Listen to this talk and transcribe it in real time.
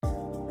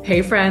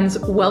Hey friends,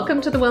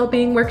 welcome to the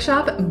Wellbeing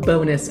Workshop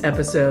bonus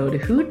episode.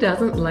 Who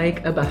doesn't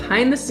like a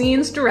behind the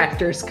scenes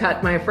director's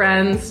cut, my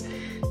friends?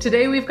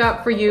 Today we've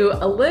got for you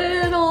a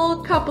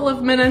little couple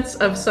of minutes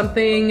of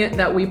something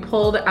that we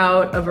pulled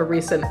out of a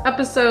recent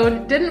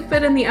episode. Didn't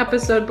fit in the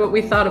episode, but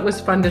we thought it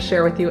was fun to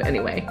share with you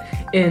anyway.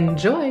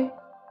 Enjoy.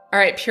 All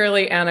right,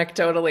 purely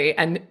anecdotally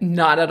and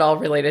not at all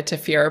related to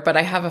fear, but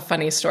I have a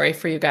funny story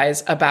for you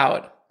guys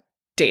about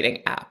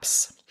dating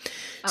apps.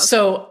 Okay.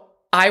 So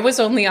I was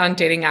only on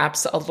dating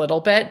apps a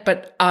little bit,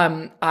 but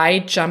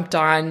I jumped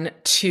on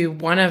to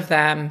one of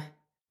them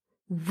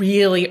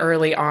really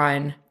early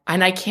on,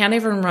 and I can't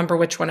even remember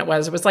which one it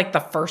was. It was like the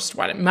first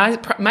one. It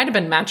might have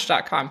been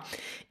Match.com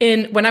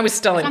when I was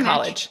still in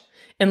college,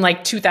 in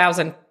like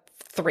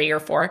 2003 or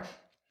 4.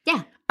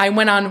 Yeah. I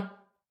went on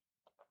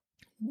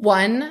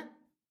one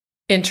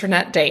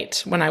internet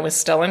date when I was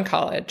still in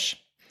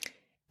college,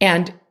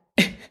 and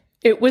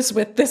it was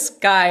with this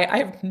guy. I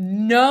have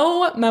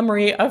no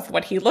memory of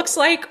what he looks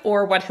like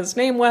or what his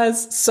name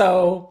was,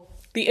 so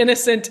the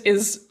innocent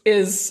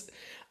is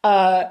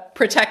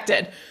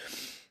protected.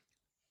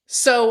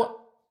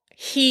 So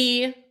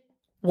he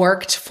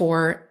worked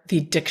for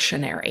the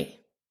dictionary,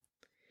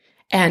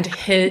 and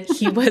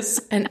he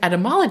was an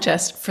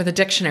etymologist for the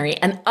dictionary,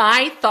 and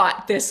I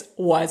thought this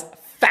was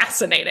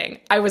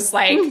fascinating. I was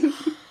like,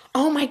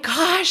 oh my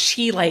gosh,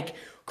 he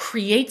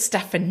creates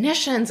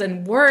definitions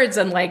and words,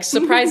 and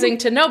surprising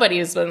to nobody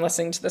who's been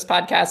listening to this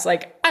podcast,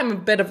 I'm a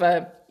bit of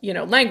a,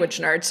 language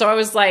nerd. So I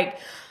was like,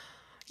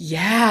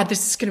 yeah,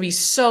 this is going to be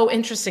so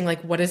interesting.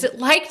 What is it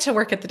like to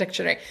work at the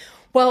dictionary?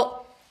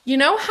 Well, you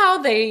know how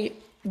they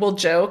will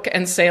joke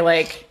and say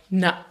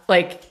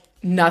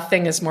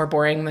nothing is more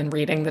boring than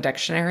reading the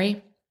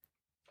dictionary?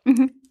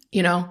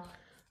 Mm-hmm.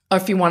 Or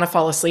if you want to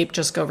fall asleep,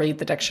 just go read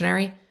the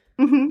dictionary.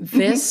 Mm-hmm.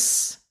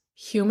 This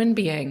human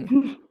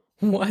being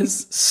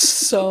was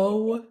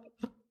so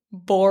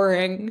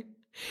boring.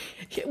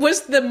 It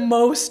was the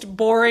most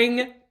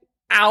boring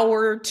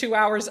 2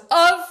 hours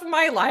of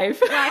my life.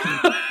 Because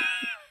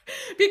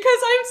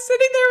I'm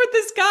sitting there with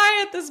this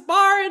guy at this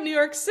bar in New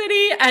York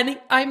City, and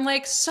I'm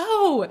like,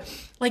 so,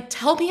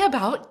 tell me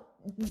about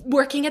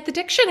working at the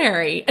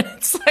dictionary. And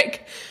it's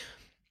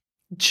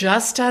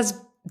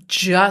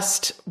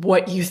just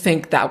what you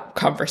think that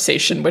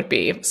conversation would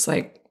be. It's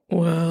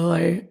well,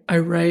 I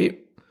write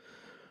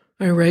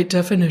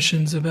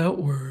definitions about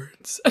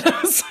words. And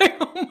I was like,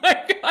 oh my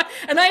God.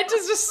 And I had to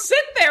just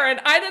sit there, and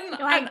I didn't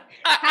know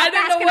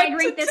what to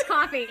drink this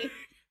coffee.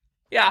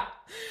 Yeah.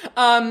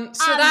 So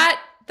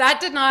that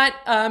did not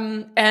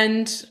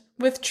end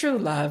with true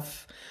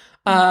love.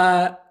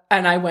 And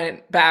I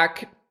went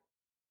back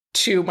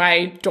to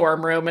my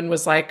dorm room and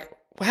was like,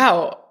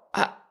 wow,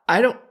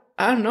 I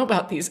don't know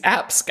about these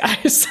apps,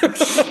 guys.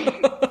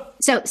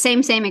 So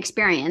same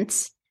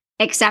experience,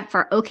 except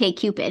for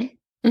OkCupid.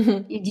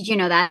 Mm-hmm. Did you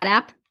know that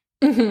app?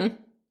 Mm-hmm.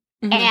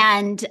 Mm-hmm.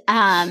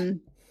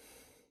 And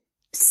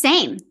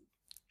same.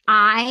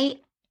 I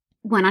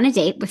went on a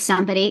date with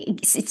somebody,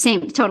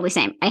 totally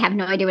same. I have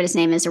no idea what his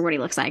name is or what he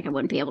looks like. I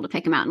wouldn't be able to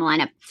pick him out in a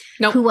lineup.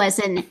 Nope. Who was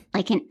an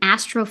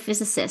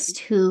astrophysicist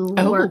who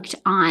worked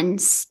on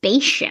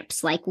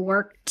spaceships,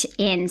 worked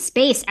in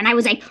space. And I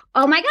was like,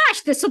 oh my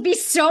gosh, this will be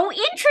so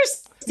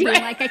interesting.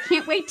 Right. I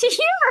can't wait to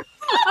hear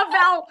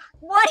about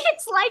what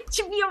it's like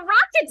to be a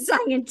rocket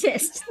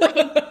scientist.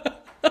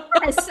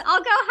 Yes,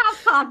 I'll go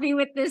have coffee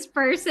with this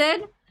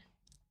person.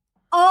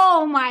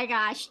 Oh my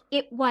gosh.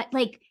 It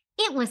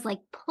was like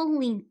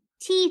pulling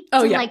teeth to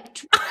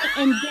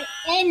and get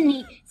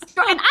any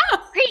strong. And I'm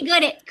pretty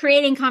good at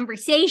creating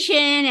conversation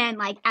and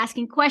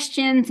asking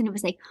questions. And it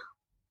was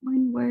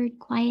one word,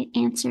 quiet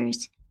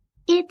answers.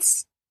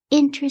 It's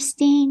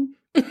interesting.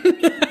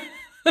 My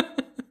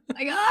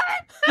God.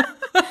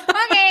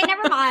 Okay,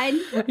 never mind.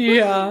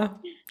 Yeah.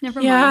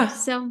 Never mind.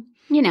 So,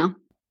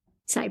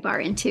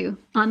 sidebar into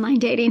online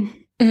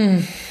dating.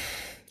 And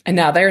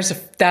now that's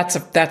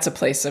a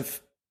place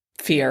of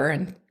fear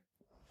and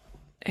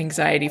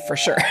anxiety for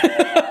sure.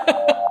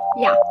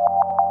 Yeah.